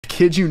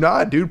kid you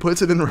not, dude,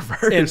 puts it in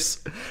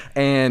reverse.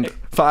 And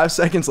 5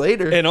 seconds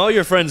later. And all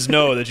your friends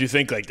know that you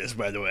think like this,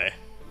 by the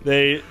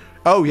way.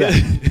 Oh yeah,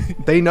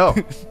 they know,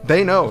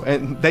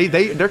 and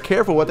they're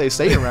careful what they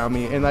say around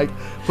me, and like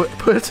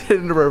puts it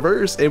into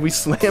reverse, and we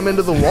slam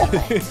into the wall,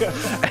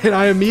 and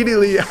I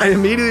immediately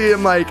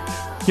am like,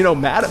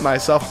 mad at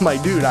myself. I'm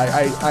like, dude,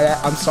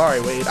 I'm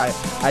sorry, Wade,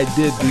 I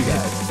did do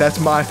that.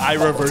 That's my fault. I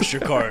reversed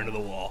your car into the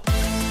wall.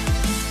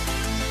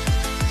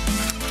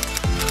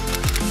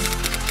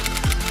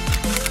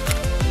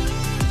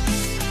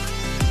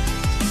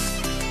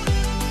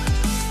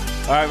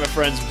 All right, my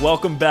friends,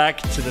 welcome back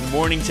to the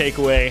Morning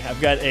Takeaway. I've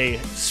got a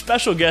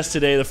special guest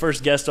today, the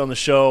first guest on the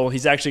show.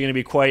 He's actually going to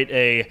be quite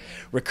a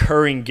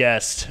recurring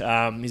guest.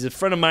 He's a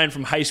friend of mine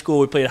from high school.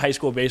 We played high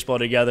school baseball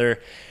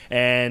together.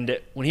 And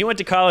when he went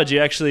to college,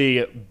 he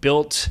actually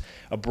built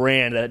a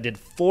brand that did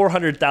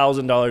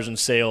 $400,000 in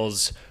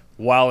sales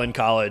while in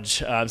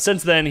college.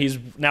 Since then, he's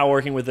now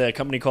working with a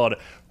company called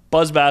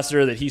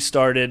Buzzbassador that he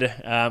started.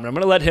 I'm going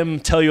to let him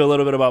tell you a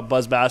little bit about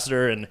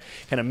Buzzbassador and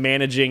kind of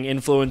managing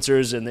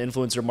influencers and the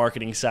influencer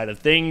marketing side of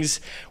things.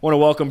 I want to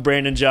welcome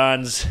Brandon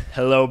Johns.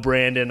 Hello,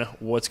 Brandon.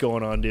 What's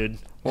going on, dude?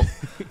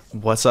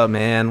 What's up,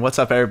 man? What's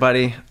up,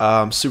 everybody?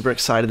 Super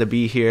excited to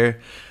be here.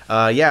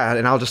 Yeah,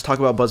 and I'll just talk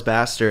about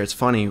Buzzbassador. It's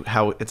funny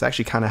how it's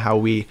actually kind of how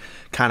we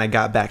kind of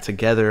got back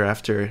together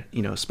after,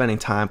 spending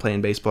time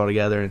playing baseball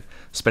together and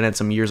spending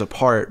some years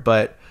apart.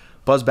 But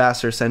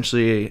Buzzbassador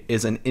essentially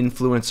is an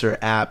influencer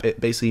app. It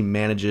basically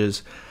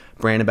manages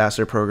brand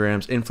ambassador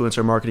programs,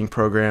 influencer marketing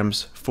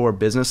programs for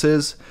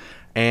businesses.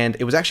 And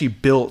it was actually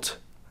built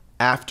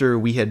after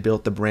we had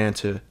built the brand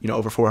to,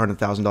 over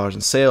 $400,000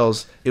 in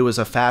sales. It was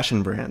a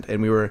fashion brand,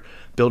 and we were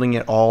building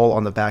it all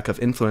on the back of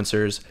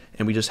influencers,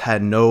 and we just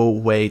had no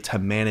way to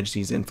manage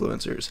these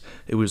influencers.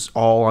 It was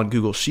all on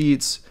Google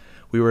Sheets.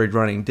 We were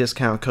running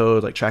discount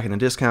codes, like tracking the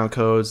discount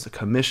codes, the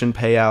commission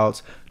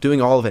payouts,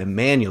 doing all of it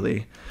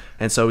manually.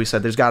 And so we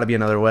said, there's got to be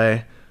another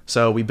way.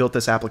 So we built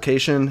this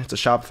application. It's a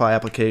Shopify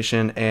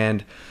application.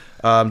 And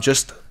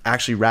just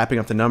actually wrapping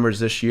up the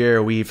numbers this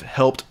year, we've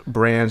helped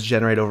brands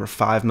generate over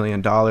 $5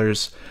 million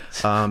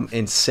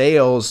in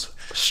sales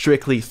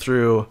strictly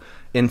through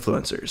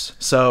influencers.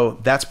 So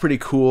that's pretty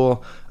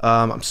cool.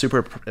 I'm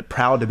super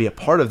proud to be a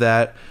part of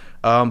that.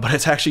 But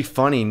it's actually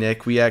funny,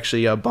 Nick. We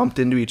actually bumped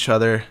into each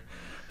other.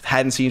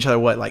 Hadn't seen each other,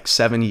 like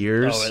 7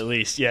 years? Oh, at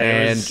least. Yeah.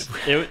 And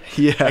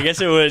yeah. I guess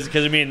it was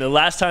because, the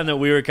last time that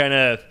we were kind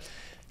of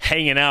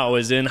hanging out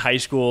was in high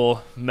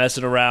school,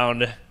 messing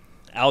around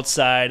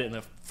outside in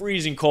the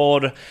freezing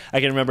cold.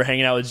 I can remember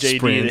hanging out with JD,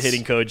 Sprints. the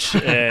hitting coach.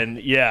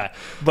 And yeah.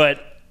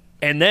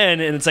 And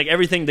it's like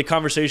everything, the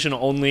conversation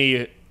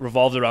only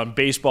revolved around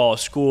baseball,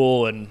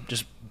 school, and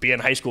just being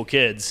high school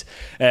kids.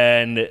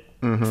 And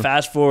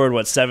fast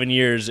forward, 7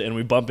 years, and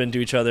we bump into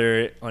each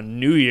other on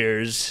New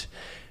Year's.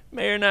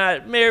 May or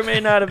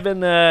may not have been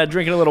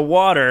drinking a little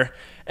water,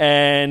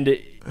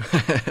 and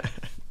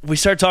we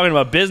started talking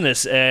about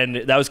business, and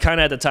that was kind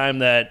of at the time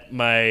that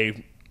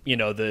my,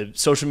 the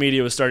social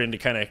media was starting to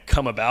kind of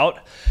come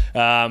about,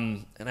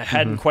 and I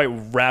hadn't quite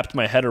wrapped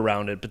my head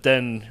around it. But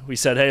then we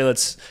said, hey,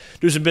 let's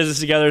do some business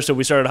together, so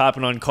we started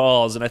hopping on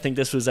calls, and I think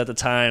this was at the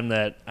time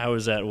that I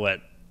was at,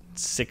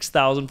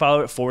 6,000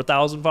 followers,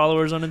 4,000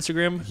 followers on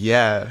Instagram?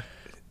 Yeah,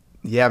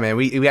 man,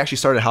 we actually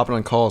started hopping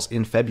on calls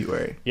in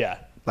February. Yeah.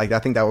 I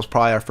think that was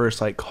probably our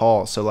first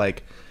call. So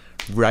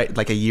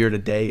right a year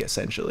today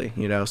essentially,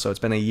 so it's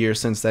been a year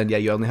since then. Yeah,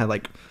 you only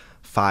had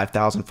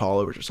 5,000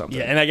 followers or something.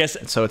 Yeah, and I guess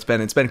so it's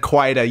been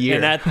quite a year.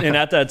 And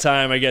at that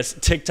time, I guess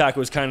TikTok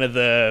was kind of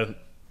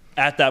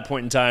at that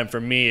point in time for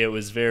me, it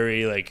was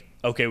very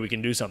okay, we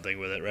can do something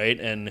with it, right?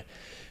 And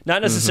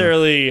not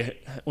necessarily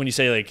when you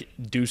say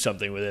do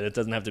something with it, it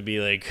doesn't have to be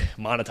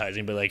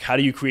monetizing, but how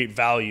do you create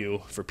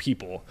value for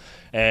people?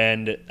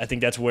 And I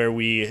think that's where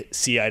we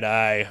see eye to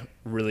eye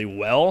really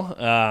well,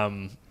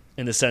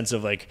 in the sense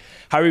of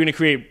how are we going to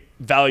create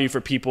value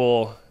for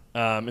people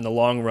in the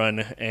long run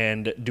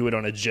and do it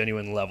on a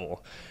genuine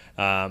level?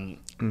 And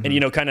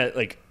kind of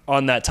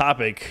on that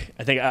topic,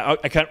 I think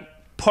I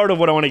part of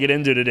what I want to get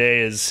into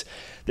today is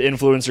the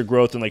influencer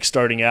growth and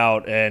starting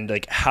out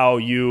and how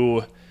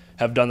you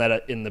have done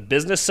that in the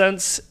business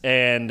sense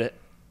and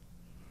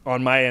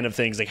on my end of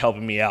things,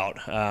 helping me out,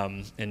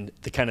 and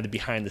the kind of the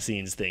behind the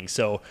scenes thing.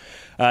 So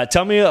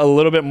tell me a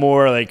little bit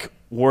more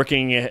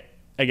working,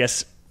 I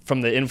guess,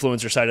 from the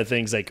influencer side of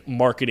things,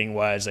 marketing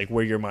wise,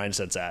 where your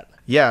mindset's at.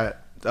 Yeah,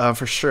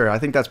 for sure. I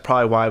think that's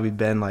probably why we've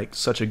been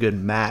such a good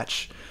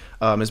match,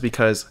 is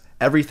because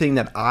everything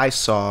that I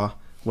saw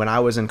when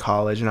I was in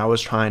college and I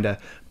was trying to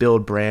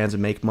build brands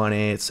and make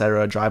money,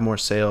 etc., drive more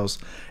sales,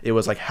 it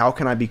was how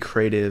can I be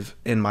creative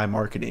in my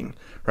marketing,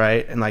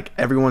 right? And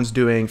everyone's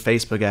doing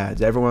Facebook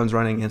ads, everyone's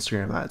running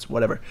Instagram ads,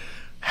 whatever.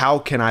 How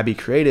can I be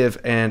creative?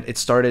 And it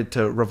started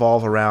to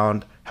revolve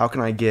around how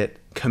can I get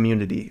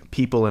community,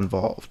 people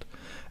involved.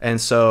 And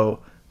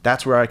so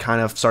that's where I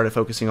kind of started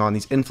focusing on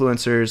these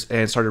influencers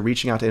and started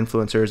reaching out to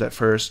influencers at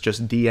first,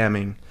 just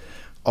DMing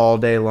all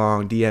day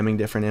long, DMing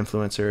different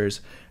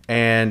influencers.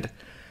 And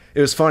it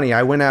was funny.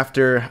 I went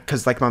after,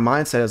 because my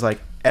mindset is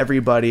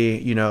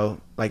everybody, you know,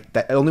 like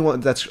the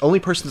only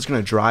person that's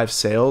going to drive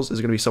sales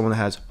is going to be someone that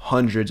has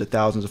hundreds of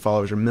thousands of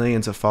followers or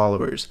millions of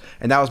followers.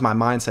 And that was my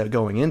mindset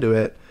going into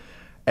it.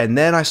 And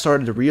then I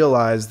started to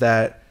realize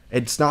that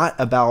it's not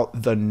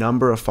about the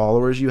number of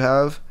followers you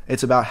have.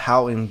 It's about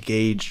how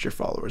engaged your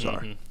followers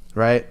are,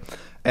 right?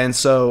 And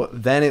so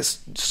then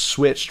it's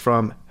switched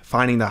from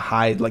finding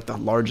the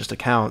largest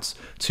accounts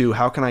to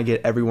how can I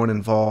get everyone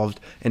involved,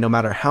 and no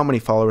matter how many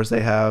followers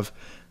they have,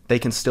 they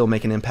can still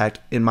make an impact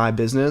in my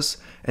business.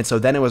 And so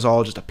then it was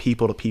all just a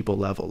people to people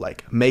level,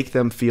 like make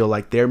them feel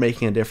like they're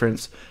making a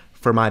difference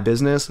for my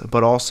business,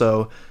 but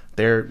also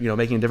they're, you know,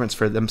 making a difference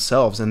for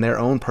themselves and their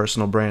own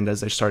personal brand as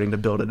they're starting to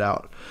build it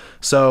out.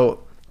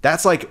 So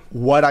that's like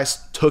what I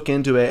took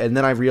into it. And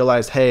then I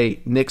realized, hey,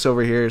 Nick's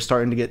over here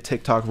starting to get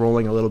TikTok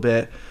rolling a little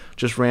bit.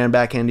 Just ran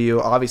back into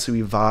you.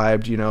 Obviously we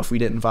vibed, you know, if we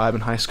didn't vibe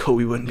in high school,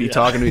 we wouldn't be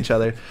talking to each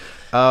other.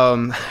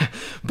 And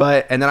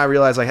then I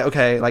realized, like,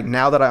 okay, like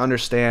now that I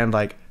understand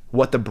like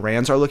what the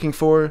brands are looking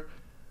for,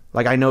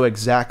 like I know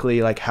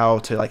exactly like how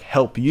to like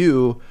help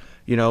you,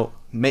 you know,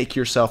 make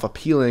yourself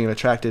appealing and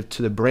attractive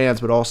to the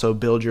brands, but also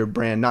build your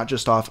brand, not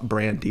just off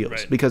brand deals.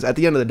 Right. Because at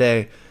the end of the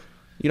day,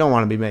 you don't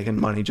want to be making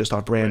money just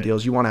off brand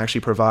deals. You want to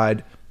actually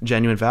provide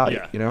genuine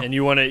value, you know? And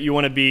you want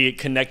to be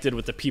connected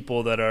with the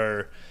people that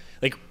are,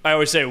 like I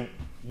always say,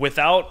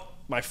 without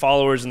my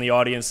followers and the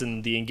audience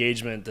and the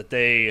engagement that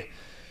they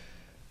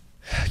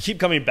keep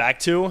coming back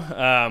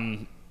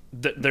to,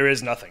 there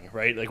is nothing,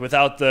 right? Like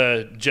without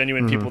the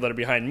genuine people that are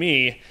behind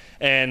me.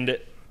 And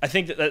I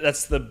think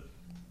that's the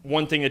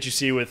one thing that you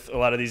see with a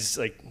lot of these,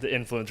 like the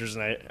influencers,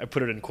 and I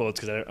put it in quotes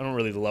because I don't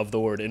really love the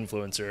word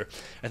influencer.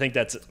 I think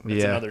that's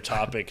another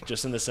topic,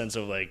 just in the sense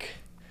of like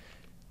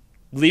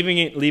leaving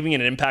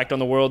an impact on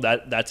the world.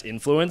 That's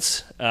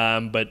influence,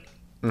 but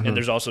and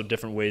there's also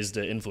different ways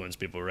to influence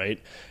people, right?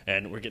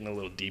 And we're getting a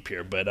little deep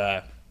here,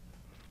 but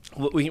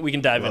we can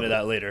dive into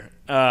that later.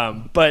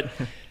 But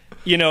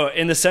you know,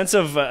 in the sense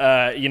of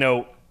you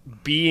know,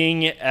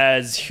 being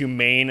as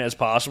humane as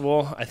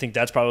possible, I think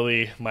that's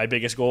probably my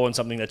biggest goal, and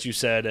something that you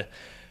said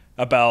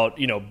about,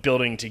 you know,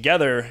 building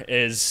together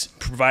is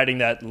providing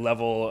that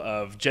level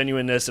of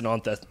genuineness and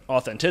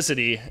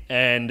authenticity.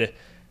 And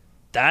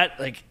that,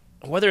 like,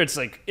 whether it's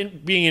like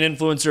being an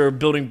influencer,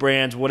 building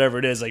brands, whatever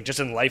it is, like just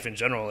in life in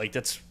general, like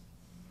that's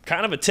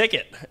kind of a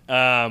ticket.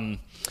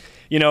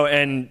 You know,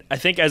 and I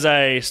think as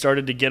I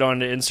started to get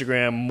onto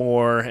Instagram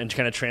more and to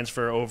kind of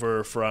transfer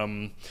over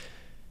from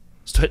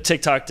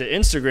TikTok to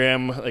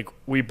Instagram, like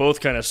we both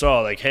kind of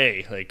saw like,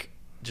 hey, like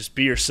just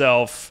be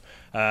yourself,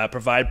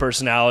 provide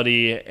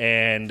personality,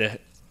 and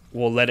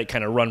we'll let it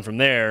kind of run from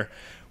there,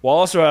 while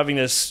also having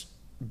this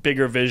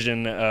bigger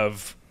vision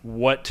of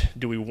what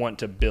do we want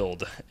to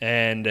build.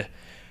 And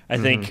I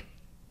think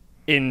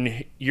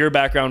in your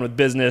background with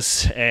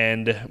business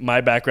and my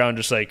background,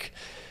 just like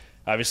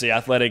obviously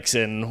athletics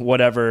and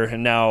whatever,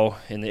 and now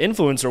in the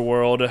influencer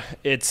world,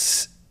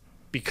 it's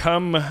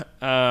become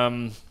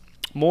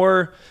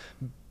more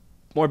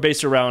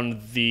based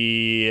around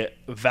the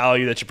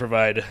value that you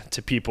provide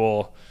to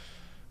people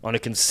on a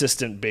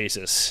consistent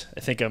basis. I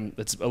think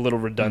it's a little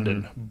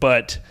redundant,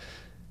 but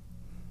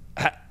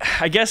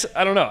I guess,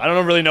 I don't know. I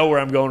don't really know where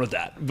I'm going with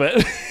that,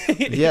 but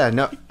yeah,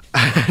 no,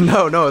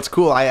 no, it's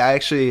cool. I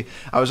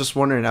was just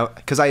wondering,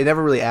 because I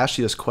never really asked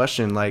you this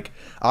question. Like,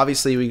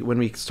 obviously when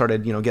we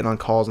started, you know, getting on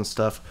calls and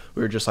stuff,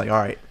 we were just like, all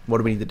right, what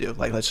do we need to do?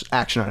 Like, let's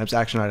action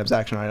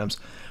items.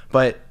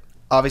 But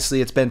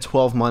obviously it's been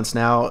 12 months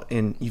now,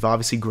 and you've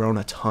obviously grown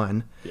a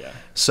ton. Yeah.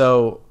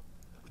 So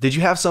did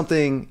you have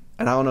something,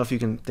 and I don't know if you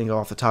can think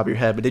off the top of your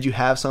head, but did you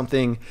have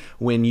something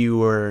when you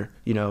were,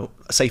 you know,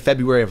 say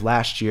February of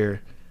last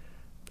year,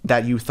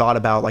 that you thought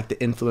about like the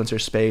influencer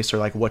space or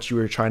like what you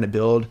were trying to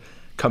build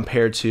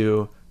compared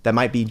to that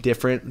might be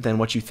different than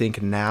what you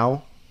think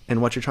now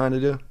and what you're trying to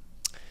do?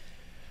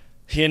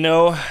 You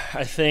know,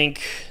 I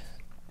think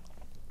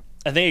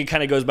it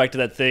kind of goes back to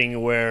that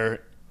thing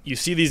where you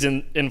see these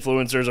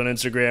influencers on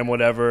Instagram,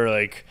 whatever,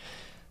 like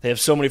they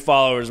have so many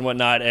followers and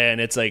whatnot, and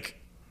it's like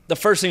the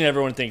first thing that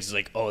everyone thinks is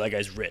like, oh, that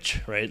guy's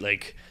rich, right?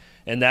 Like,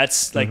 and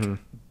that's like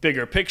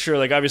bigger picture.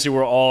 Like, obviously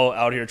we're all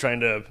out here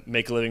trying to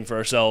make a living for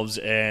ourselves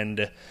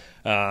and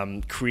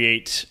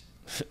create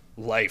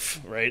life,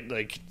 right?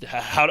 Like,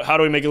 how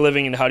do we make a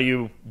living, and how do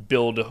you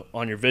build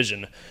on your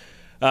vision?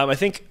 I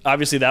think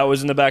obviously that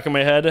was in the back of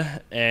my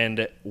head,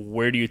 and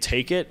where do you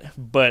take it?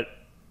 But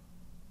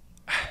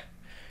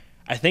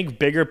I think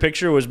bigger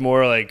picture was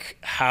more like,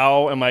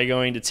 how am I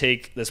going to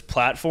take this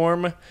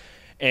platform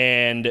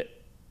and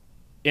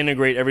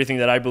integrate everything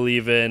that I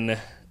believe in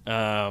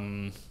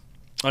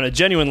on a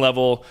genuine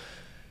level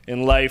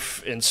in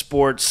life, in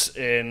sports,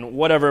 in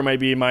whatever it might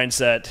be,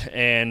 mindset,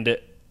 and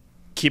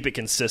keep it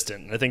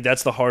consistent. I think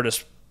that's the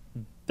hardest.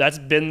 That's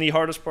been the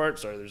hardest part.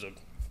 Sorry, there's a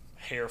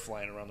hair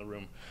flying around the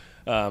room.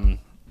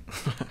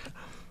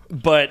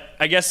 But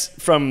I guess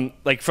from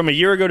a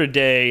year ago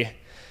today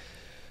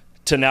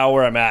to now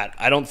where I'm at,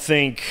 I don't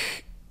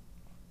think,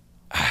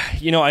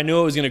 you know, I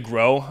knew it was going to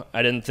grow.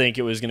 I didn't think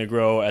it was going to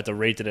grow at the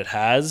rate that it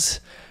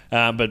has.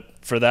 But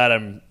for that,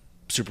 I'm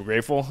super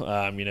grateful.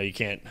 You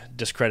can't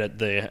discredit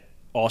the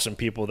awesome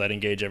people that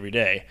engage every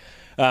day.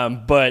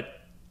 But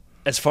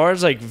as far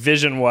as like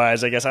vision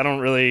wise, I guess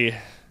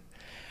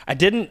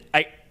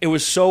it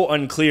was so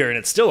unclear, and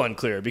it's still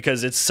unclear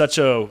because it's such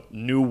a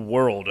new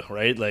world,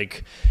 right?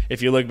 Like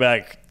if you look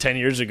back 10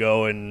 years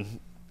ago, and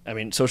I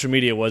mean, social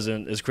media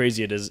wasn't as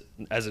crazy as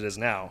it is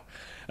now.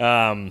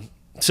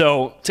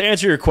 So to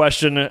answer your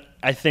question,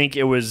 I think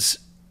it was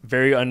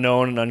very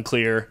unknown and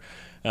unclear.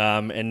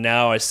 And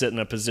now I sit in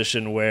a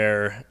position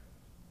where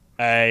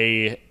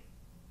I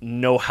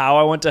know how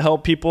I want to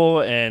help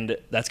people, and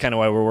that's kind of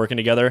why we're working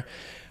together.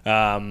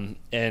 And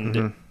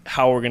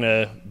how we're going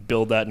to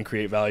build that and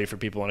create value for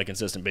people on a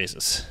consistent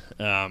basis.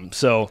 Yeah,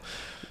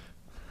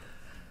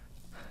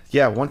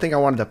 one thing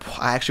I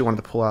actually wanted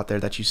to pull out there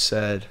that you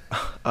said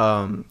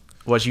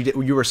was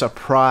you were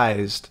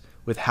surprised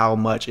with how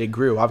much it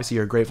grew. Obviously,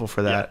 you're grateful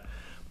for that,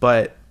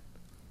 but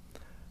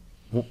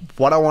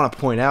what I want to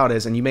point out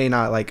is, and you may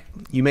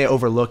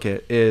overlook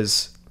it,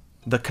 is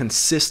the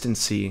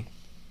consistency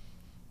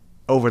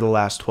over the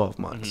last 12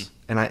 months.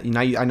 And I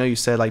know you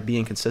said like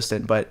being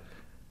consistent, but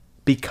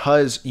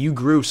because you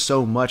grew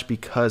so much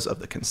because of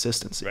the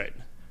consistency, right?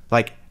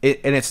 Like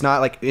and it's not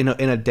like in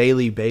a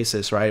daily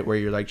basis, right? Where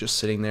you're like just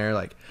sitting there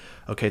like,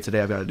 okay,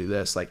 today I've got to do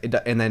this. Like,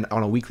 and then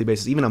on a weekly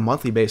basis, even a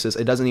monthly basis,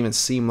 it doesn't even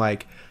seem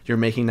like you're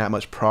making that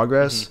much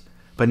progress.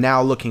 But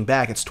now looking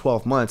back, it's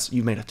 12 months,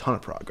 you've made a ton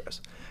of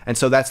progress. And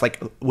so that's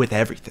like with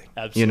everything.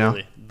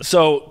 Absolutely.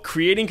 So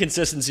creating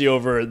consistency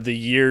over the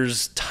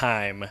year's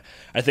time,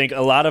 I think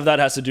a lot of that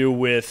has to do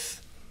with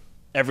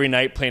every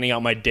night planning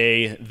out my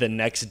day the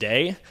next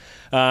day.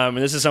 And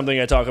this is something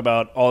I talk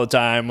about all the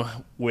time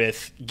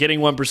with getting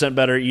 1%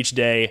 better each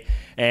day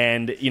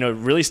and,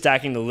 really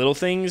stacking the little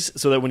things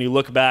so that when you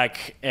look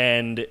back,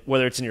 and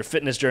whether it's in your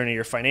fitness journey,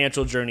 your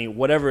financial journey,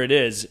 whatever it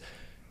is,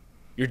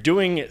 you're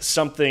doing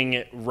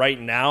something right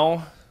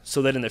now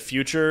so that in the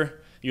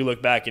future you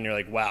look back and you're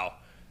like, wow,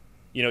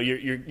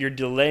 you're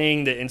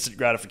delaying the instant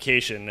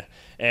gratification,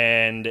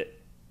 and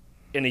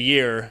in a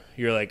year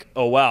you're like,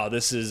 oh wow,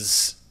 this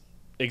is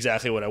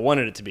exactly what I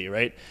wanted it to be,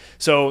 right?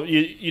 So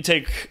you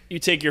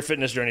take your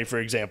fitness journey, for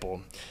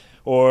example,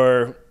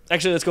 or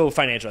actually let's go with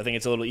financial. I think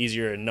it's a little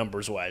easier in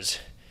numbers wise.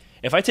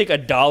 If I take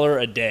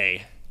 $1 a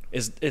day,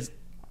 is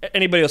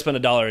anybody will spend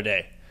 $1 a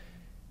day.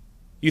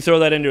 You throw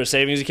that into a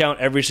savings account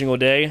every single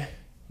day,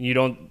 you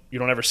don't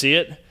ever see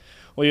it.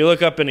 Well, you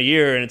look up in a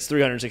year and it's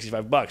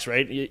 $365,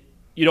 right?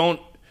 You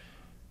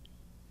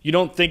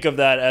don't think of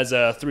that as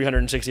a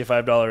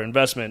 $365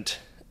 investment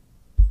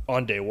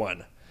on day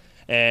one.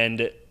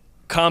 And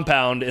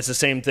compound, it's the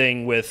same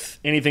thing with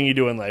anything you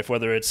do in life,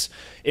 whether it's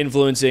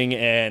influencing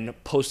and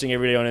posting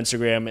every day on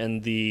Instagram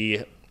and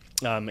the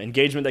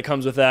engagement that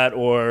comes with that,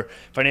 or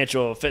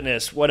financial,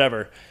 fitness,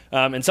 whatever.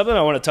 And something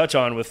I want to touch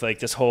on with like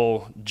this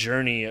whole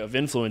journey of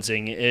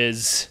influencing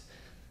is,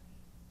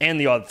 and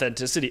the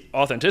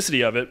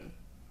authenticity of it,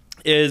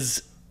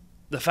 is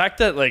the fact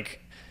that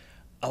like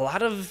a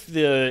lot of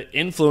the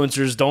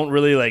influencers don't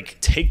really like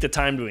take the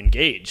time to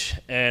engage.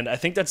 And I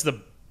think that's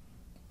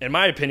in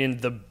my opinion,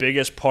 the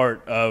biggest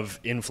part of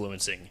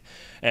influencing.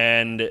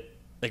 And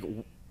like,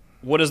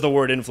 what does the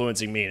word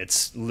influencing mean?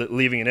 It's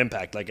leaving an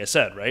impact, like I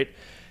said, right?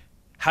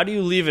 How do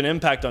you leave an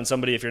impact on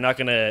somebody if you're not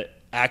going to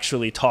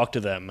actually talk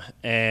to them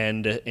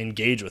and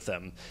engage with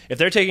them? If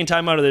they're taking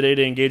time out of the day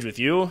to engage with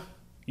you,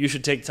 you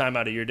should take time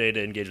out of your day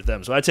to engage with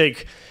them. So I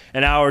take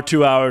an hour,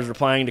 2 hours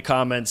replying to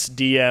comments,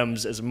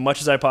 DMs, as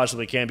much as I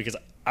possibly can, because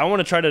I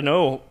want to try to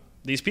know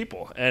these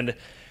people. And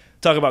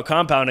talk about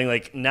compounding,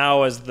 like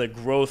now as the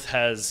growth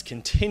has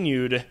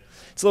continued,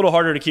 it's a little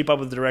harder to keep up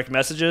with the direct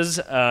messages.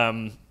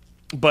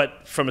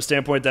 But from a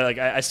standpoint that like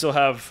I still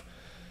have,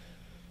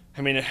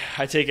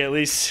 I take at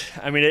least,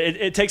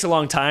 it takes a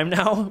long time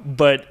now,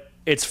 but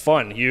it's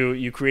fun.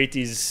 You create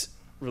these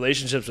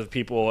relationships with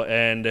people,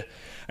 and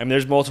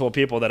there's multiple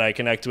people that I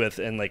connect with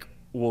and like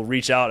will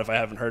reach out if I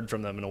haven't heard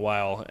from them in a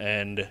while,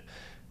 and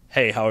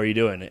hey, how are you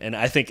doing? And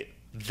I think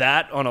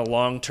that on a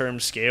long-term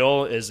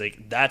scale is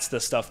like, that's the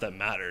stuff that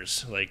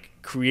matters, like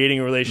creating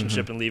a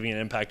relationship and leaving an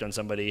impact on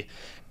somebody,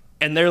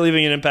 and they're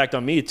leaving an impact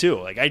on me too.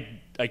 Like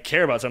I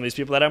care about some of these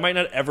people that I might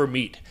not ever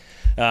meet.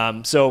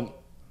 So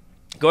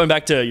going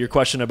back to your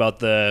question about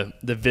the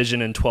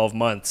vision in 12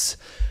 months,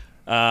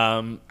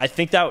 I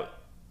think that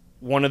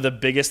one of the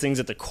biggest things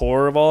at the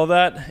core of all of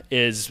that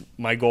is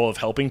my goal of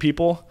helping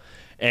people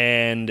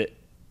and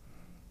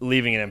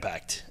leaving an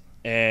impact.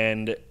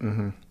 And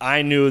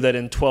I knew that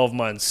in 12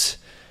 months,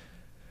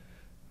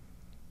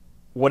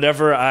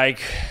 whatever I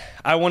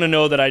want to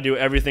know that I do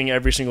everything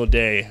every single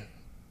day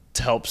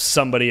to help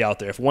somebody out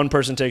there. If one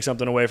person takes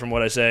something away from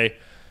what I say,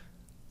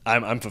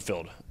 I'm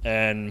fulfilled.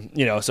 And,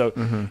 so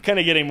kind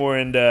of getting more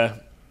into,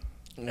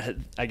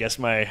 I guess,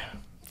 my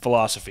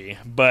philosophy.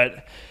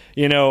 But,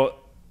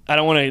 I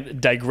don't want to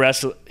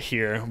digress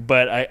here,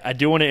 but I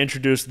do want to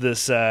introduce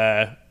this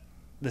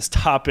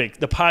topic,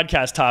 the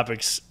podcast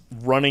topics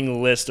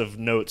running list of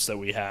notes that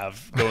we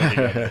have going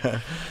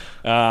together.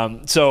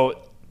 So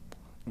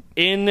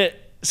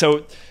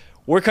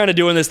what we're kind of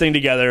doing this thing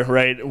together,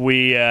 right?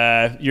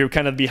 You're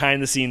kind of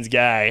behind the scenes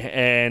guy,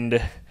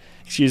 and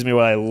excuse me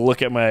while I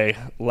look at my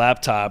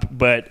laptop,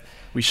 but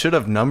we should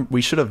have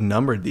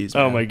numbered these.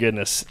 Man. Oh my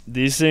goodness,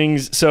 these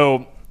things.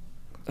 So,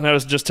 and I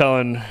was just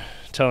telling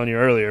you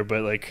earlier,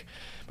 but like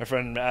my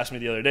friend asked me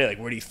the other day, like,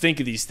 where do you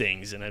think of these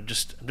things? And I'm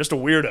just a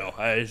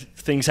weirdo.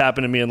 Things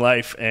happen to me in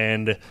life,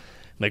 and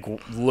like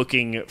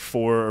looking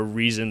for a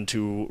reason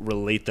to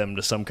relate them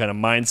to some kind of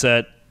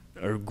mindset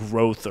or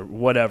growth or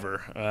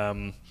whatever.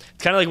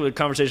 It's kind of like the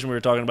conversation we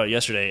were talking about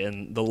yesterday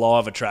and the law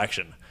of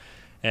attraction.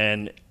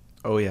 And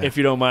oh yeah, if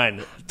you don't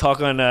mind, talk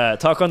on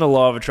the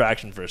law of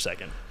attraction for a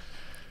second.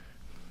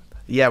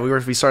 Yeah,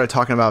 we started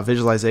talking about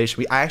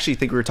visualization. I actually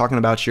think we were talking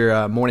about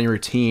your morning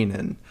routine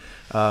and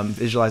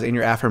visualizing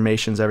your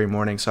affirmations every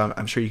morning. So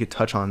I'm sure you could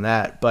touch on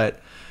that. But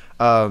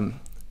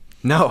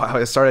no,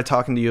 I started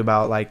talking to you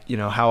about like, you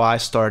know, how I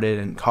started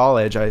in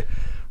college. I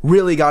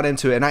really got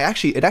into it, and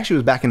it actually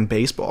was back in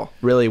baseball,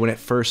 really, when I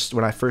first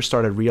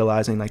started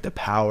realizing like the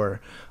power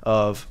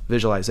of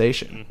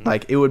visualization. Mm-hmm.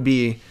 Like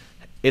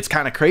it's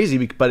kind of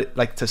crazy, but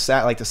like to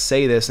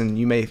say this, and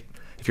you may,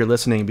 if you're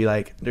listening, be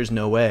like, there's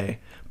no way.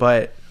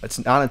 But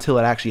it's not until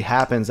it actually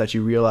happens that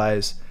you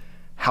realize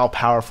how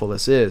powerful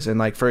this is. And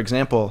like, for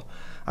example,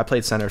 I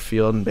played center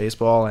field in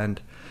baseball, and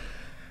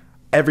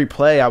every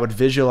play I would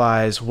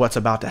visualize what's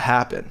about to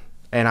happen.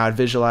 And I would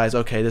visualize,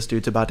 okay, this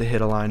dude's about to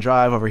hit a line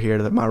drive over here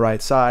to my right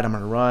side. I'm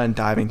going to run,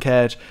 dive and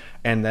catch,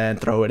 and then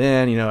throw it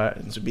in, you know,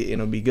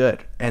 it'll be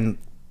good. And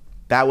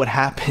that would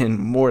happen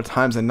more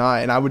times than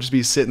not. And I would just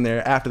be sitting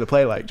there after the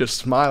play, like just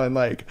smiling,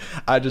 like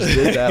I just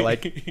did that.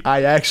 Like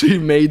I actually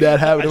made that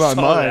happen in my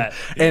mind.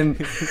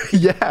 And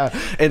yeah.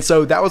 And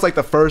so that was like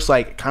the first,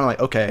 like, kind of like,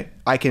 okay,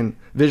 I can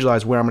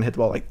visualize where I'm going to hit the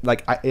ball.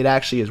 It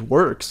actually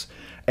works.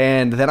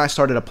 And then I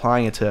started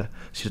applying it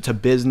to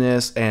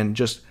business, and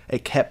just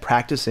it kept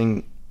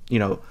practicing, you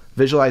know,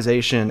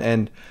 visualization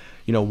and,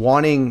 you know,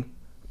 wanting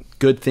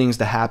good things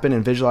to happen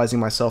and visualizing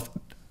myself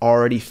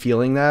already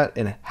feeling that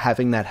and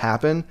having that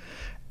happen,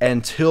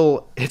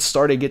 until it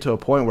started to get to a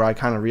point where I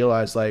kind of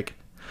realized like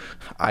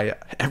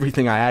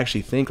everything I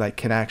actually think like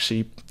can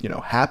actually, you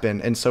know,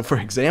 happen. And so, for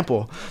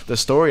example, the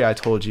story I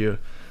told you,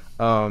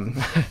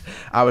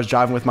 I was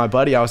driving with my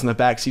buddy. I was in the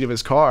back seat of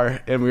his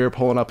car, and we were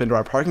pulling up into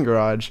our parking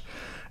garage,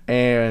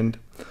 and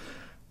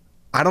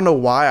I don't know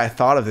why I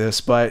thought of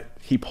this, but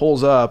he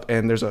pulls up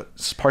and there's a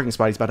parking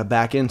spot he's about to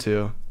back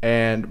into,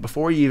 and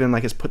before he even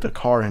like has put the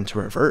car into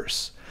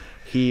reverse,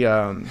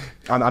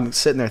 I'm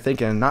sitting there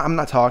thinking, I'm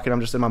not talking,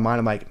 I'm just in my mind,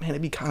 I'm like, man,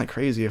 it'd be kind of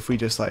crazy if we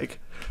just like,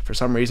 for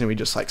some reason, we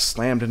just like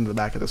slammed into the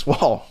back of this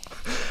wall.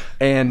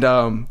 And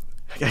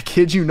I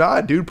kid you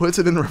not, dude puts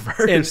it in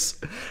reverse,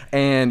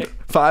 and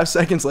 5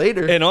 seconds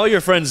later, and all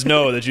your friends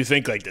know that you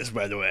think like this,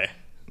 by the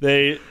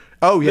way.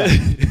 Oh yeah,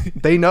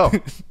 they know,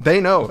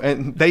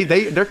 and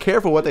they're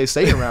careful what they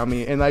say around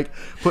me, and like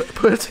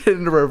puts it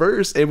into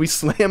reverse, and we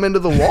slam into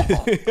the wall.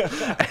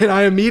 And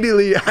I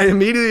immediately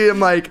am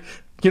like,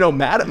 you know,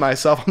 mad at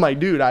myself. I'm like,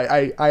 dude,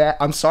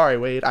 I'm sorry,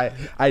 Wade.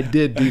 I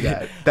did do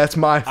that. That's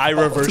my fault. I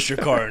reversed your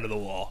car into the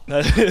wall.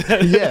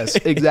 Yes,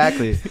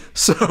 exactly.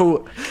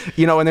 So,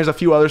 you know, and there's a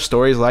few other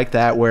stories like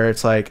that where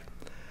it's like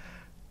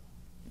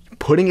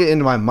putting it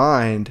into my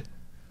mind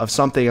of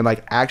something and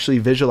like actually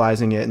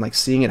visualizing it and like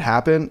seeing it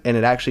happen, and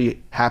it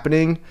actually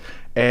happening,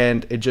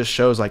 and it just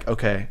shows like,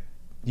 okay,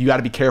 you got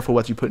to be careful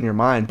what you put in your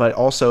mind. But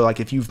also, like,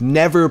 if you've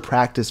never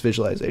practiced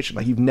visualization,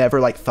 like you've never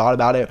like thought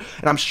about it,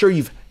 and I'm sure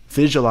you've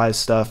visualized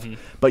stuff,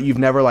 but you've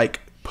never like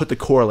put the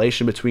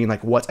correlation between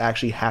like what's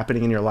actually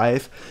happening in your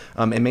life.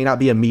 It may not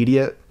be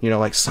immediate, you know,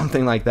 like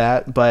something like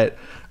that, but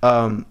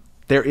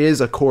there is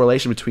a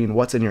correlation between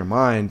what's in your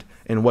mind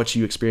and what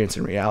you experience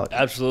in reality.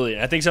 Absolutely.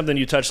 I think something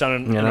you touched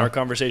on in our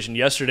conversation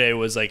yesterday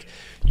was like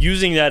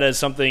using that as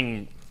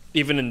something,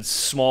 even in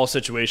small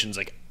situations,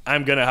 like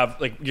I'm going to have,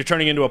 like, you're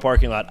turning into a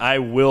parking lot, I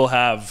will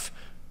have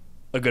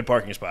a good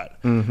parking spot.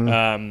 You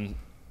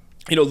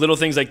know, little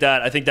things like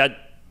that. I think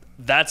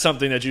that's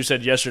something that you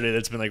said yesterday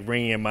that's been like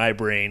ringing in my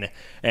brain,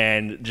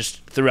 and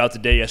just throughout the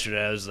day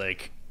yesterday, I was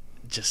like,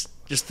 just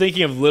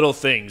thinking of little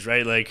things,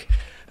 right? Like,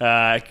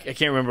 I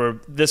can't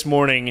remember this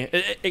morning.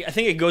 I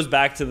think it goes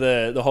back to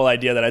the whole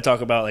idea that I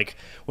talk about, like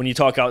when you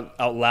talk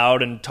out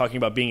loud and talking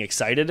about being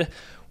excited,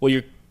 well,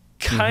 you're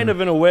kind of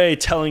in a way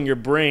telling your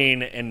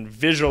brain and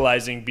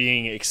visualizing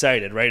being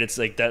excited, right? It's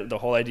like that, the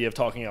whole idea of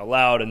talking out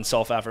loud and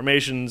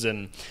self-affirmations.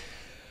 And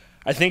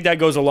I think that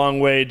goes a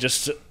long way,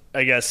 just,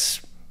 I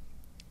guess,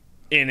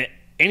 in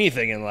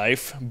anything in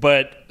life.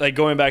 But like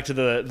going back to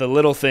the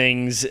little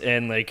things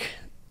and like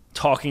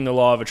talking the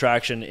law of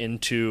attraction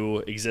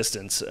into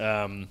existence,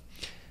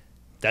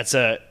 it's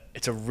a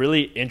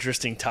really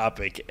interesting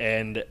topic.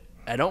 And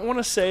I don't want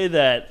to say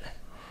that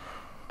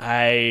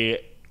I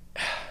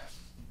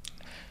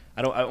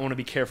want to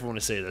be careful when I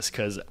say this,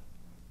 because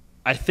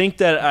I think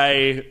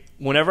that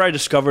whenever I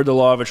discovered the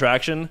law of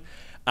attraction,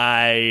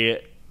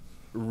 I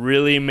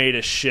really made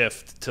a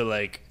shift to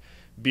like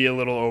be a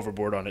little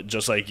overboard on it,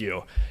 just like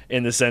you,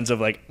 in the sense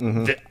of like,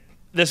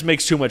 this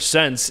makes too much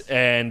sense,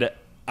 and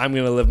I'm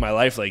going to live my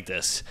life like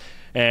this.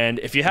 And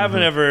if you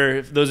haven't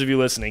ever, those of you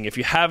listening, if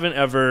you haven't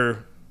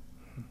ever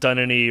done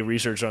any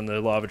research on the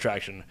law of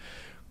attraction,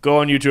 go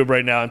on YouTube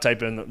right now and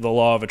type in the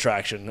law of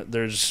attraction.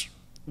 There's,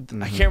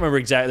 I can't remember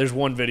exactly. There's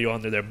one video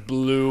on there that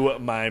blew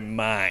my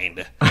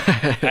mind.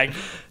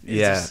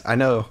 I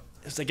know.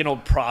 It's like an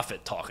old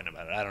prophet talking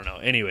about it. I don't know.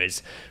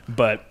 Anyways,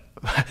 but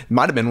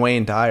might have been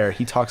Wayne Dyer.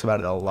 He talks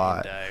about it a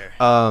lot.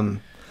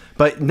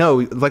 But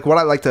no, like what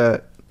I like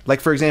to,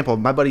 like for example,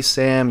 my buddy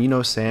Sam. You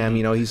know Sam.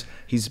 You know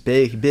he's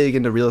big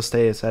into real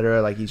estate,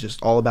 etc. Like he's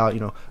just all about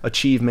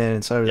achievement,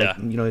 etc. Yeah.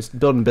 Like, he's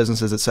building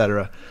businesses,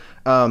 etc.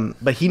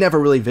 But he never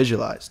really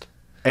visualized.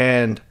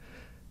 And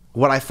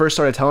what I first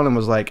started telling him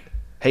was like,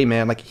 hey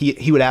man, like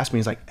he would ask me,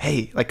 he's like,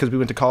 hey, like, because we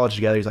went to college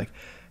together, he's like,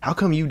 how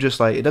come you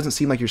just like, it doesn't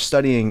seem like you're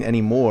studying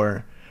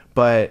anymore,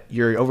 but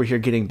you're over here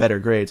getting better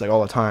grades like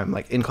all the time.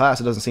 Like in class,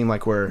 it doesn't seem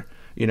like we're,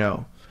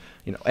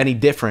 any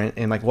different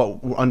in like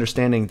what we're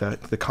understanding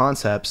the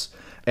concepts.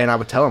 And I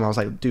would tell him, I was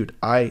like, dude,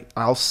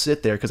 I'll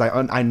sit there because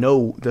I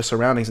know the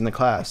surroundings in the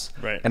class.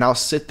 Right. And I'll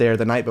sit there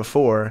the night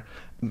before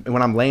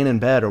when I'm laying in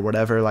bed or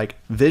whatever, like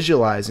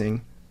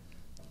visualizing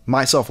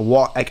myself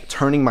like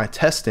turning my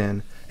test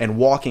in and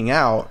walking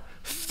out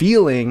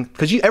feeling,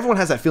 because everyone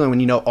has that feeling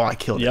when oh, I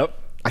killed it.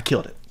 I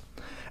killed it.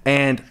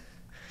 And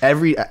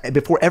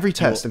before every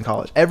test in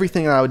college,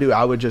 everything that I would do,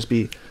 I would just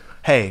be,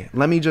 hey,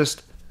 let me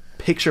just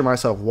picture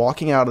myself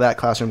walking out of that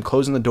classroom,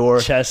 closing the door,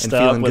 chest and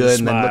feeling good,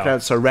 and then smile. looking at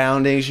the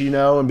surroundings,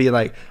 and being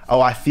like, oh,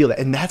 I feel that.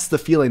 And that's the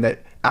feeling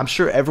that I'm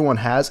sure everyone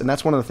has. And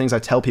that's one of the things I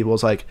tell people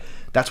is like,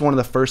 that's one of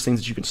the first things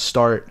that you can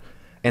start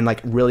and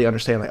like really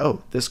understand, like,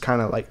 oh, this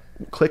kind of like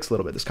clicks a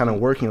little bit, this kind of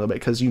working a little bit,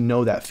 because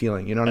that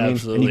feeling, you know what I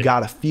mean? And you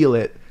got to feel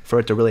it for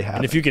it to really happen.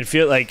 And if you can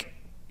feel like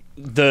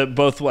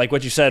both like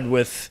what you said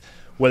with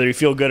whether you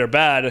feel good or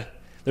bad,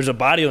 there's a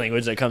body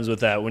language that comes with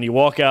that. When you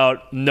walk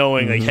out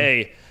knowing like,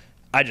 hey,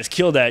 I just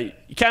killed that,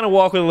 you kind of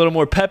walk with a little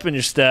more pep in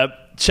your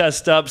step,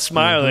 chest up,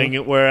 smiling,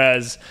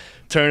 whereas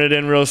turn it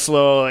in real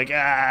slow, like,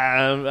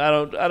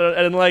 I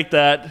didn't like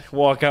that.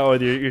 Walk out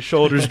with your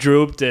shoulders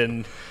drooped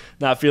and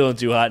not feeling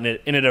too hot, and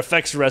it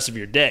affects the rest of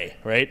your day,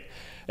 right?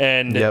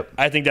 And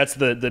I think that's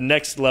the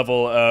next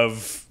level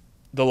of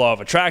the law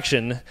of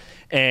attraction.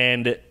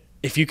 And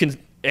if you can,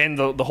 and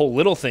the whole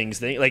little things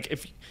thing, like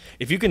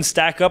if you can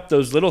stack up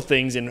those little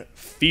things and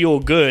feel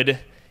good,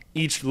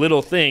 each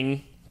little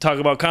thing, talk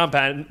about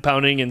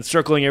compounding and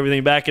circling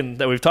everything back and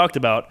that we've talked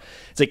about,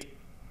 it's like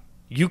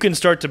you can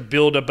start to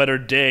build a better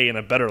day and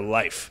a better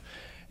life.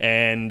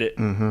 And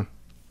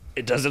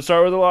it doesn't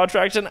start with the law of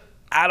attraction.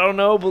 I don't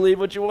know, believe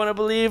what you want to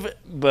believe,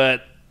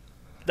 but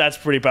that's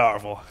pretty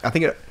powerful. I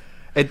think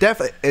it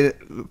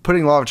definitely,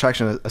 putting law of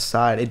attraction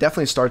aside, it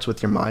definitely starts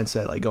with your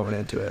mindset, like going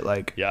into it.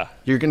 Like,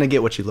 you're gonna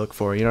get what you look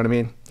for. You know what I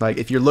mean? Like,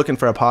 if you're looking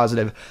for a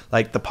positive,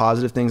 like the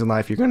positive things in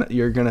life,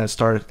 you're gonna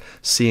start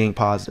seeing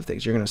positive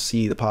things. You're gonna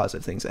see the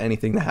positive things.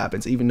 Anything that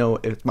happens, even though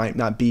it might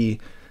not be,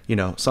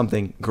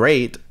 something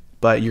great,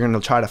 but you're gonna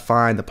try to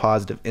find the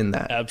positive in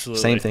that.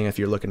 Absolutely. Same thing if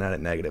you're looking at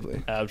it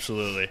negatively.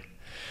 Absolutely.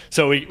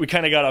 So we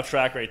kind of got off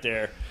track right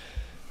there,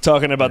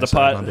 talking about the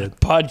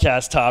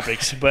podcast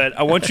topics, but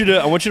I want you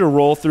to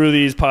roll through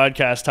these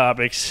podcast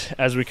topics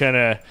as we kind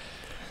of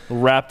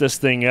wrap this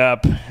thing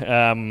up.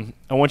 I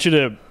want you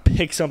to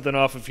pick something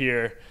off of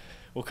here.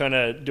 We'll kind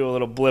of do a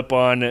little blip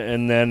on,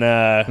 and then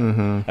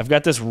I've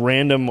got this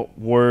random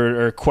word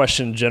or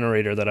question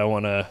generator that I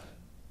want to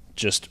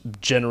just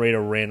generate a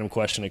random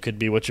question. It could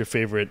be what's your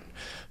favorite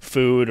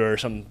food or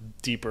some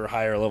deeper,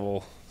 higher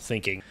level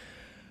thinking.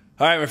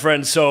 All right, my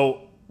friends.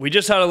 So we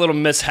just had a little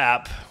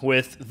mishap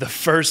with the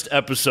first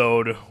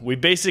episode.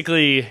 It's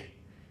the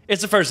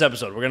first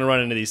episode. We're going to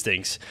run into these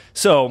things.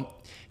 So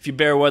if you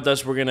bear with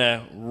us, we're going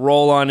to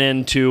roll on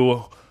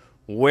into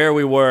where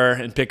we were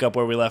and pick up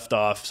where we left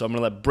off. So I'm going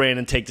to let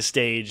Brandon take the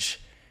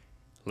stage.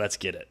 Let's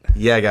get it.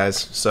 Yeah, guys.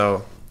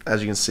 So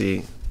as you can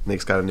see,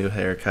 Nick's got a new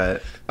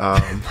haircut.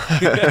 But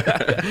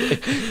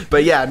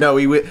yeah, no,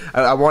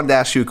 I wanted to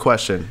ask you a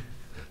question.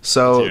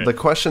 So the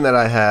question that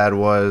I had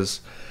was,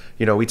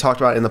 we talked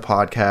about in the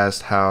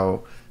podcast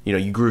how,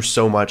 you grew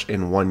so much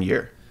in 1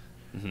 year.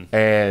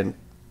 And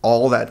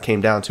all that came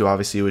down to,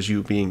 obviously, was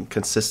you being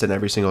consistent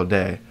every single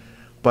day.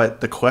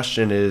 But the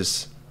question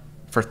is,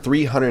 for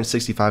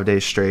 365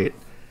 days straight,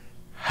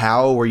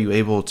 how were you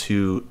able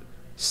to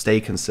stay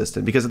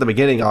consistent? Because at the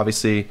beginning,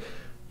 obviously,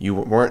 you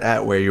weren't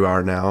at where you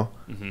are now.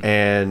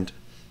 And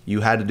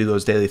you had to do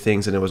those daily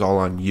things, and it was all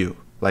on you.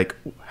 Like,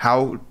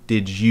 how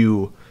did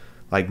you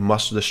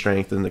muster the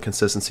strength and the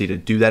consistency to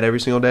do that every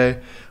single day,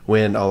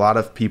 when a lot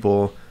of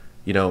people,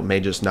 may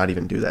just not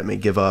even do that, may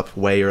give up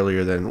way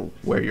earlier than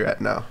where you're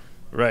at now?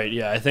 Right.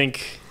 Yeah. I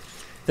think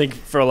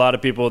for a lot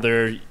of people,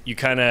 you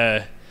kind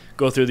of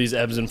go through these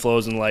ebbs and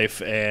flows in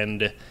life,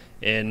 and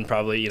in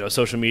probably,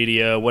 social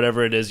media,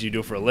 whatever it is you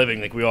do for a living.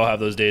 Like, we all have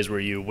those days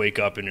where you wake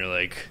up and you're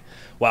like,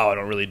 wow, I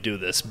don't really do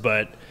this.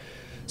 But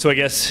so I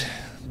guess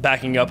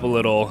backing up a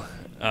little,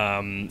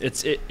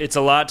 it's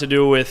a lot to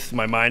do with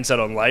my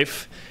mindset on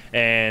life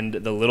and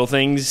the little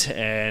things.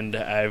 And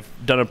I've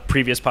done a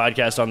previous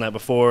podcast on that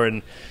before,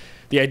 and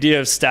the idea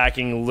of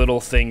stacking little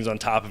things on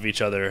top of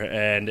each other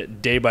and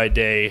day by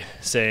day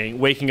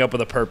waking up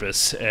with a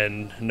purpose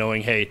and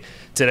knowing, hey,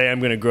 today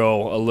I'm going to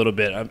grow a little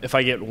bit. If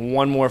I get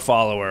one more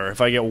follower, if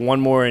I get one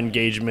more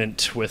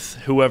engagement with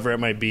whoever it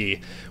might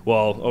be,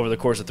 well, over the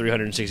course of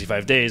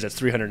 365 days, that's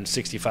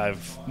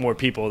 365 more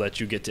people that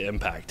you get to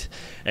impact.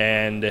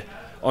 And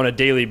on a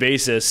daily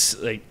basis,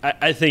 like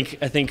I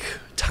think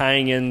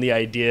tying in the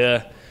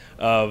idea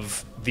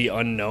of the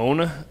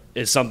unknown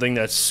is something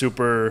that's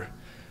super,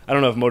 I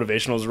don't know if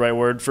motivational is the right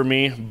word for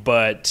me,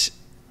 but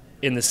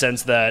in the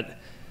sense that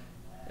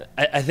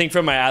I think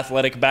from my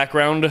athletic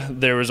background,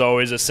 there was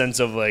always a sense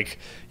of like,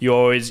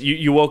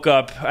 you woke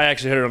up, I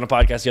actually heard it on a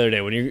podcast the other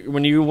day,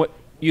 when you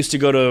used to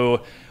go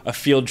to a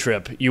field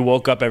trip, you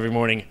woke up every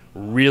morning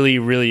really,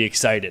 really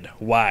excited.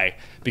 Why?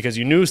 Because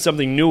you knew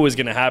something new was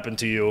going to happen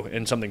to you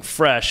and something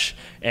fresh,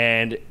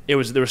 and there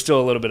was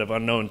still a little bit of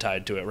unknown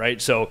tied to it, right?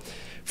 So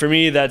for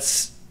me,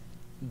 that's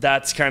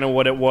kind of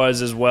what it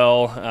was as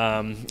well,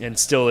 and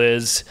still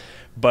is.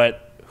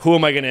 But who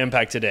am I going to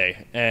impact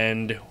today?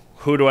 And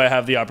who do I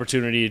have the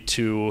opportunity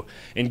to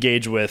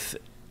engage with?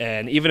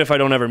 And even if I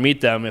don't ever meet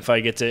them, if I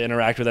get to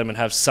interact with them and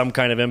have some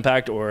kind of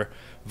impact, or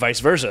vice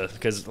versa,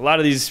 because a lot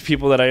of these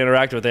people that I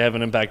interact with, they have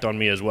an impact on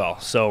me as well.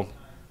 So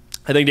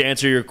I think to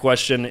answer your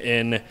question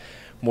in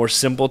more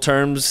simple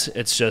terms,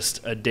 it's just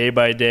a day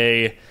by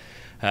day,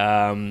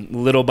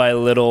 little by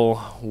little,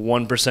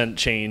 1%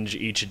 change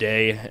each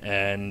day,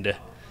 and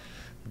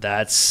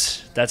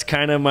that's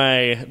kind of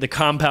the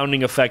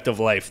compounding effect of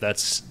life.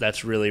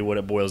 That's really what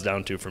it boils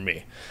down to for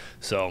me.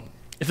 So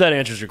if that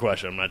answers your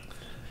question, I'm not.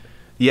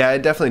 Yeah,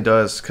 it definitely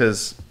does,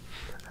 because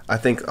I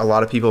think a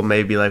lot of people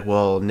may be like,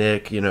 well,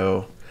 Nick,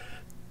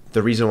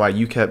 the reason why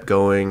you kept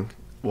going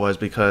was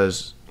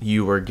because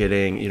you were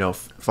getting,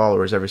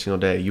 followers every single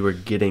day. You were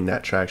getting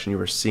that traction. You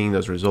were seeing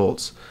those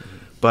results. Mm-hmm.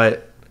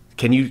 But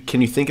can you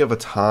think of a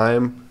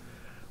time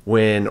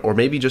when, or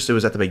maybe just it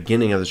was at the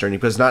beginning of this journey,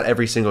 because not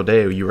every single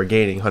day you were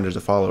gaining hundreds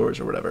of followers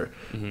or whatever.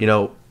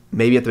 Mm-hmm.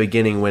 Maybe at the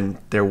beginning when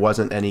there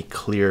wasn't any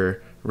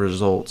clear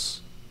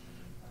results,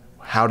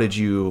 how did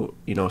you,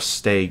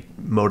 stay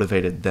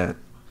motivated then?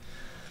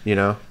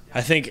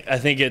 I think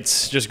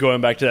it's just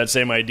going back to that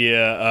same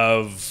idea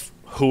of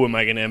who am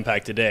I going to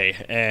impact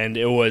today? And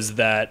it was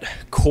that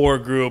core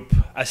group.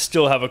 I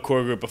still have a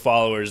core group of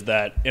followers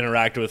that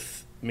interact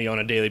with me on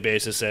a daily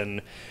basis,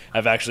 and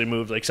I've actually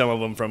moved like some of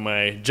them from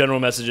my general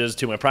messages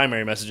to my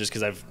primary messages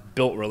because I've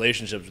built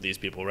relationships with these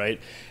people, right?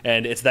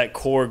 And it's that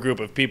core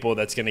group of people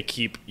that's going to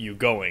keep you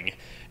going.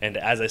 And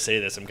as I say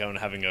this, I'm kind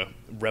of having a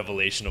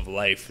revelation of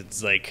life.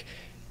 It's like,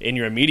 in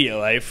your immediate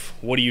life,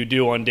 what do you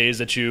do on days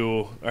that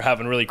you are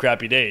having really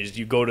crappy days?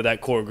 You go to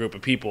that core group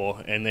of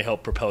people, and they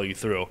help propel you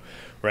through,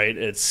 right?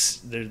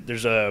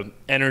 There's a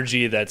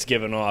energy that's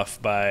given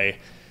off by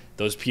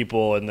those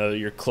people and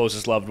your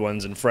closest loved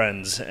ones and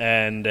friends.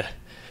 And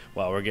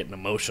well, we're getting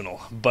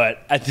emotional,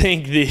 but I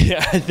think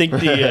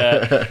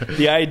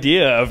the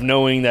idea of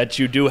knowing that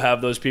you do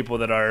have those people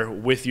that are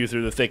with you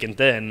through the thick and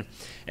thin,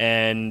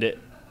 and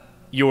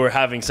you're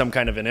having some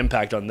kind of an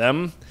impact on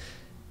them,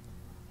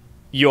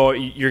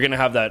 you're going to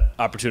have that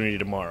opportunity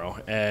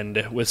tomorrow.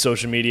 And with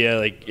social media,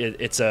 like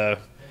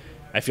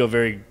I feel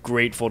very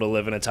grateful to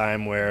live in a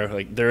time where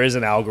like there is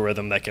an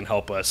algorithm that can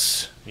help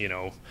us,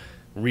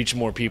 reach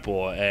more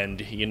people,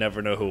 and you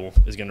never know who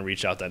is going to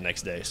reach out that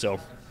next day. So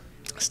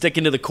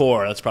sticking to the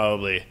core, that's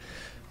probably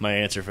my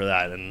answer for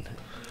that. And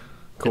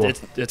cool.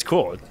 It's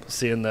cool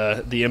seeing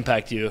the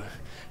impact you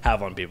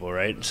have on people,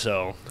 right?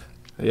 So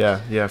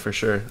yeah, for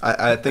sure.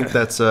 I think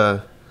that's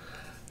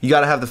you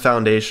got to have the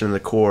foundation, the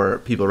core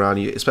people around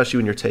you, especially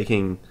when you're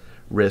taking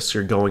risks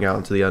or going out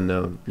into the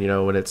unknown.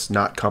 When it's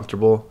not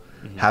comfortable,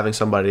 mm-hmm. having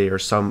somebody or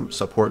some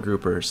support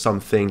group or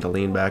something to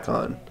lean back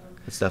on,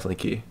 it's definitely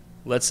key.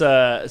 Let's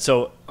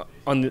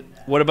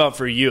what about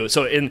for you?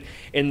 So in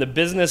the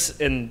business,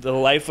 in the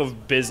life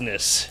of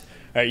business,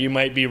 right, you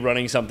might be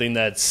running something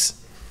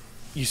that's,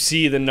 you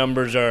see the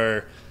numbers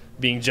are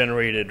being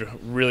generated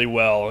really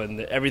well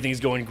and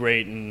everything's going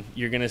great, and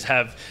you're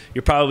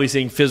probably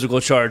seeing physical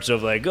charts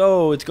of like,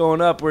 oh, it's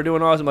going up, we're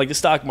doing awesome, like the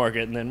stock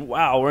market, and then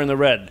wow, we're in the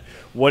red.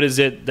 What is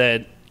it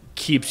that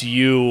keeps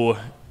you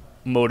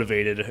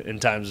motivated in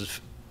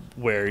times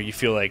where you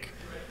feel like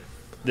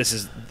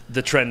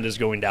the trend is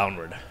going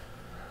downward?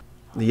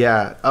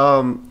 Yeah,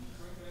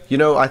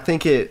 I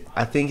think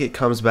it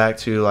comes back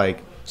to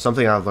like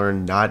something I've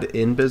learned not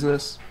in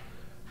business,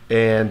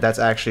 and that's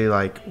actually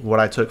like what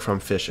I took from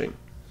fishing.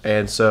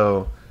 And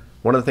so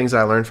one of the things that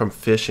I learned from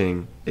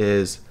fishing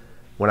is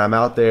when I'm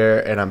out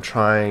there and I'm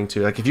trying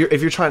to, like, if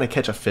you're trying to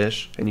catch a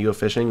fish and you go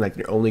fishing, like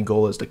your only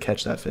goal is to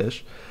catch that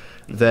fish,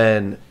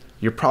 then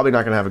you're probably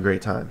not going to have a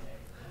great time.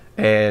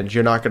 And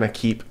you're not going to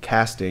keep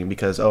casting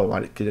because, oh,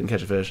 I didn't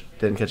catch a fish,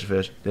 didn't catch a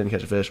fish, didn't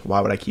catch a fish.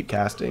 Why would I keep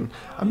casting?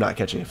 I'm not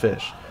catching a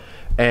fish.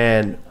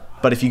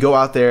 But if you go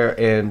out there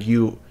and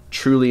you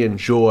truly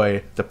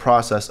enjoy the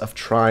process of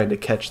trying to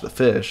catch the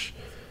fish,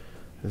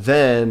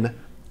 then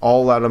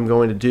all that I'm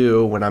going to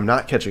do when I'm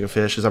not catching a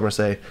fish is I'm going to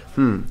say,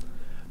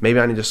 maybe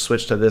I need to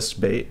switch to this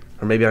bait,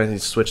 or maybe I need to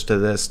switch to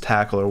this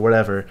tackle or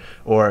whatever,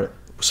 or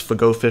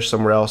go fish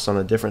somewhere else on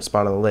a different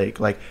spot of the lake.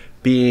 Like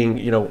being,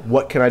 you know,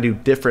 what can I do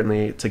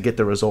differently to get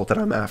the result that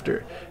I'm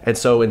after? And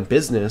so in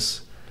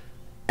business,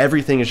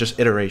 everything is just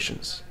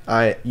iterations.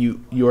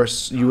 You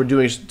are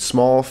doing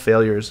small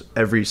failures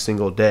every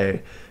single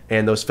day,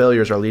 and those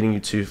failures are leading you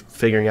to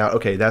figuring out,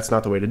 okay, that's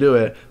not the way to do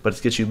it, but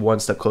it gets you one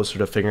step closer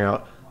to figuring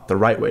out the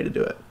right way to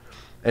do it.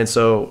 And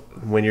so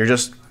when you're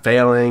just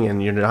failing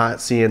and you're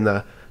not seeing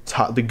the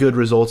good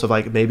results of,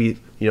 like, maybe,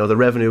 you know, the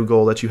revenue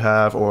goal that you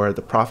have or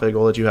the profit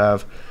goal that you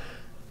have,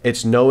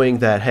 it's knowing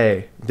that,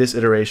 hey, this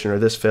iteration or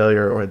this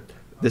failure or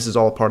this is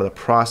all part of the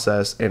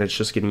process, and it's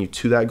just getting you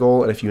to that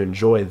goal. And if you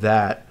enjoy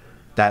that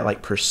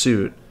like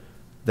pursuit,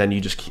 then you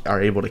just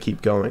are able to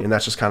keep going. And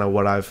that's just kind of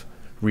what I've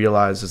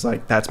realized is,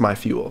 like, that's my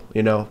fuel,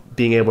 you know,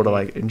 being able to,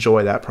 like,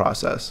 enjoy that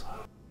process.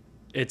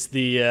 It's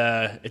the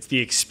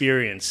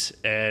experience,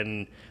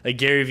 and like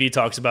Gary Vee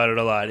talks about it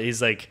a lot.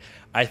 He's like,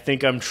 I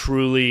think I'm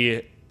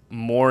truly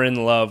more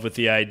in love with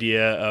the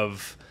idea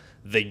of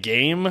the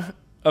game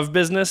of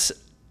business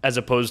as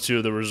opposed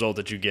to the result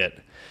that you get.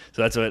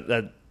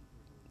 So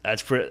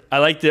I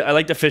like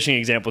the fishing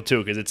example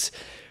too, because it's,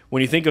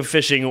 when you think of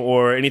fishing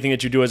or anything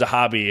that you do as a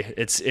hobby,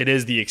 it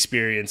is the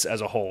experience as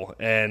a whole.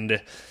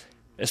 And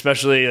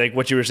especially like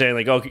what you were saying,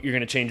 like, oh, you're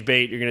going to change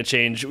bait, you're going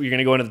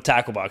to go into the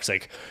tackle box,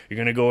 like you're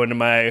going to go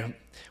into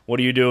what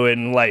do you do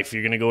in life?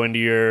 You're going to go into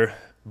your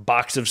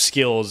box of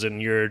skills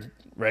and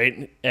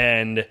right?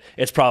 And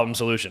it's problem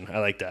solution. I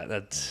like that.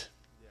 That's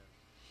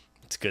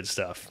good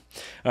stuff.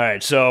 All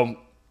right. So,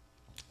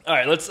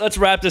 let's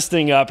wrap this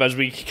thing up as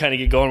we kind of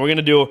get going. We're going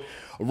to do a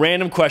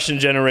random question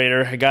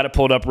generator. I got it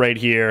pulled up right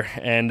here,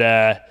 and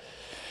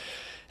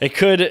it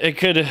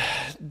could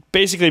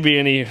basically be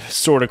any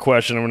sort of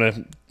question. I'm going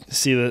to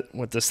see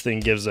what this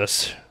thing gives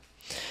us.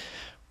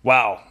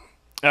 Wow.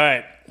 All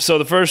right. So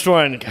the first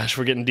one, gosh,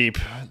 we're getting deep.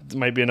 It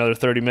might be another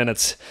 30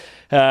 minutes.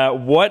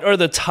 What are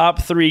the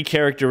top 3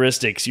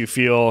 characteristics you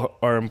feel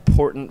are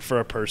important for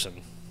a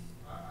person?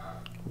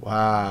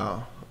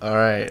 Wow. All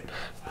right.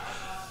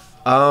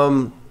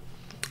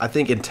 I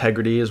think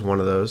integrity is one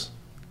of those.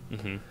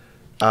 Mm-hmm.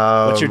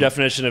 What's your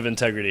definition of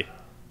integrity?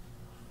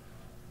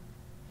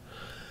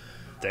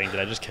 Dang, did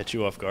I just catch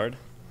you off guard?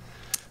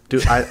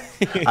 Dude,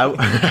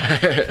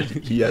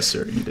 yes,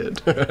 sir, you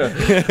did.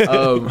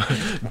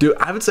 Dude,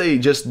 I would say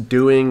just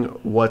doing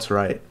what's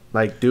right.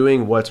 Like,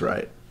 doing what's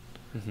right.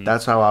 Mm-hmm.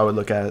 That's how I would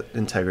look at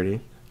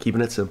integrity.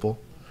 Keeping it simple.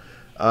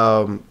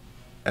 And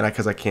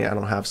because I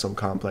don't have some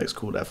complex,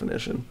 cool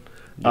definition.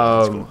 Yeah,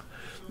 that's cool.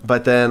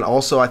 But then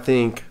also I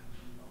think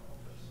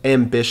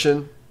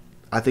ambition,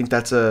 I think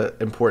that's a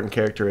important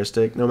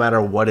characteristic, no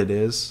matter what it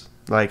is.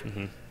 Like,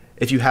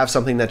 if you have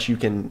something that you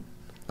can,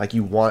 like,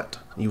 you want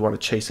to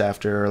chase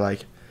after, or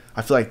like,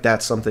 I feel like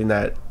that's something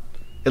that,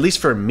 at least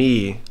for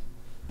me,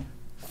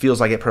 feels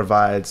like it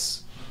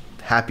provides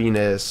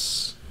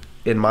happiness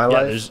in my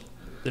life.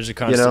 There's a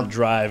constant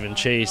drive and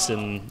chase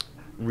and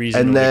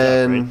reason. And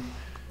then, right?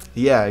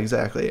 Yeah,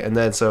 exactly. And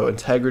then, so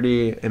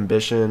integrity,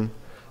 ambition,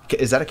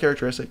 is that a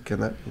characteristic? Can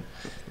that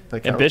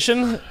count?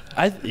 Ambition?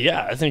 I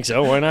think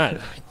so. Why not?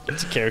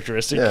 It's a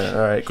characteristic. Yeah.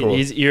 All right. Cool.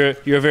 You're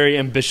a very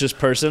ambitious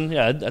person.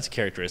 Yeah, that's a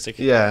characteristic.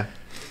 Yeah.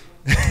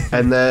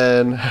 And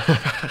then,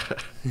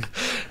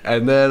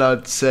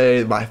 I'd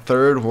say my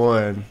third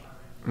one.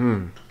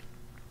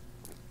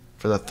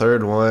 For the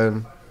third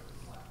one,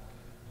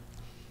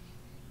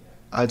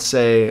 I'd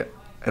say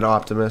an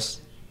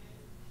optimist.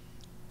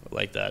 I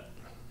like that.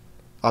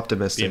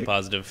 Optimistic. Being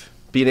positive.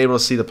 Being able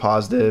to see the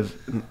positive,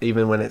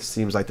 even when it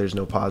seems like there's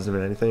no positive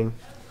in anything.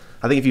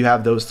 I think if you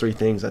have those 3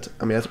 things, that's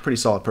a pretty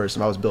solid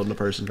person. If I was building a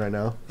person right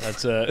now.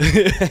 That's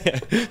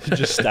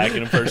just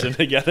stacking a person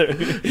together.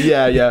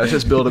 Yeah.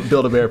 Just build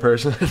a bear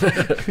person.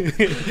 We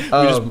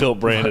just built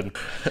Brandon.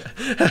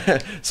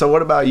 So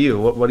what about you?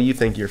 What do you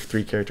think your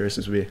 3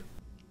 characteristics would be?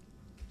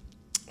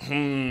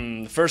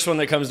 The first one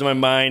that comes to my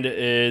mind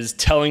is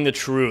telling the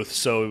truth.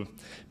 So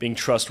being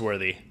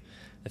trustworthy.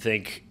 I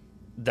think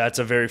that's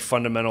a very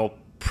fundamental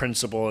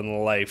principle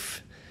in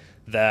life,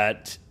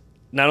 that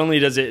not only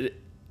does it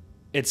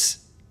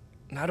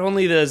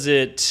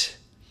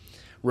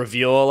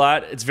reveal a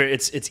lot,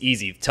 it's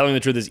easy. Telling the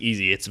truth is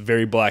easy. It's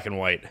very black and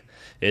white.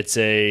 It's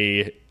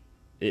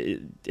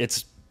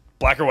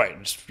black or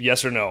white, just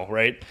yes or no,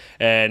 right?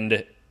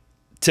 And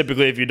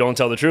typically if you don't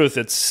tell the truth,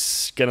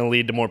 it's going to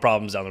lead to more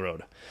problems down the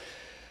road.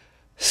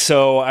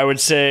 So I would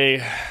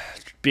say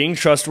being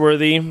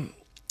trustworthy.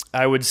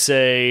 I would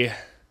say,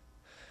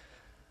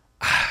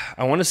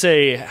 I want to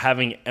say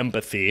having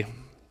empathy.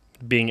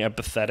 Being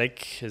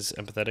empathetic. Is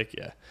empathetic?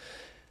 Yeah.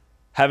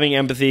 Having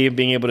empathy,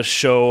 being able to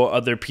show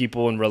other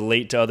people and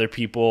relate to other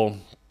people.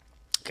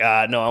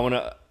 God, no, I want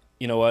to,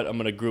 you know what? I'm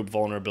going to group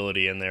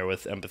vulnerability in there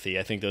with empathy.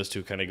 I think those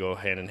two kind of go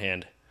hand in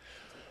hand.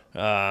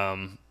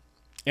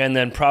 And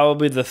then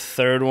probably the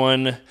third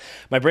one,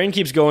 my brain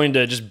keeps going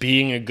to just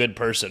being a good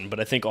person, but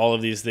I think all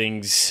of these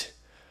things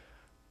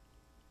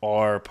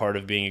are part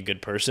of being a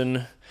good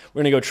person.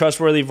 We're going to go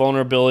trustworthy,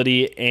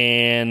 vulnerability,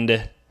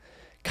 and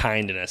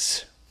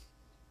kindness.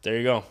 There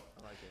you go.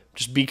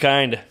 just be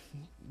kind.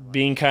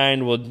 Being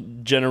kind will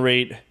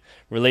generate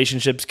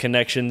relationships,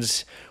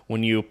 connections.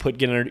 When you put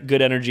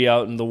good energy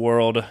out in the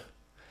world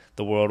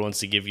wants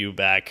to give you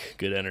back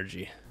good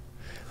energy.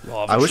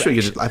 I wish we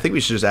could. I think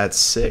we should just add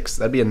 6.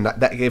 That'd be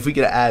if we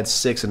could add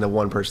 6 into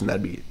one person,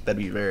 that'd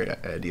be very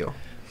ideal.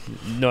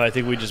 No, I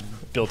think we just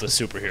built a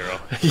superhero.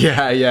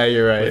 Yeah,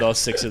 you're right. With all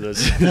 6 of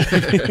those.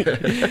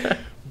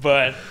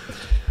 But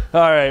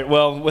all right.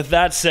 Well, with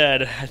that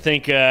said, I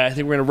think we're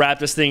gonna wrap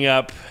this thing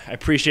up. I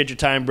appreciate your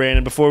time,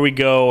 Brandon. Before we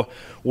go,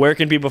 where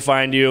can people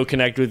find you,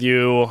 connect with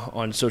you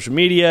on social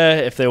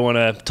media if they want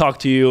to talk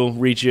to you,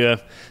 reach you,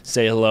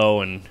 say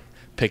hello, and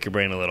pick your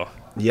brain a little?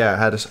 Yeah,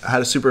 had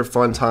a super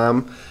fun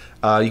time.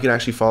 You can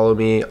actually follow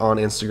me on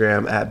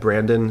Instagram at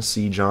Brandon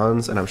C.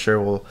 Johns, and I'm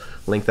sure we'll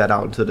link that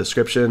out into the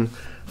description.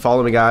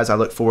 Follow me, guys. I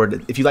look forward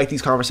to, if you like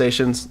these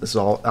conversations,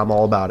 I'm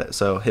all about it.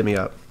 So hit me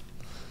up.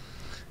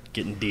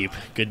 Getting deep.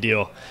 Good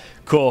deal.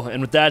 Cool.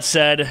 And with that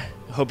said,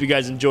 I hope you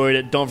guys enjoyed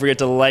it. Don't forget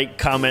to like,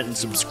 comment, and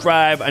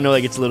subscribe. I know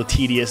that gets a little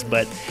tedious,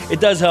 but it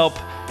does help,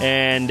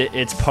 and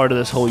it's part of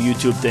this whole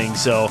YouTube thing.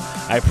 So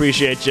I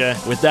appreciate you.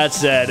 With that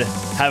said,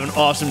 have an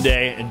awesome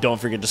day, and don't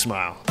forget to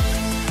smile.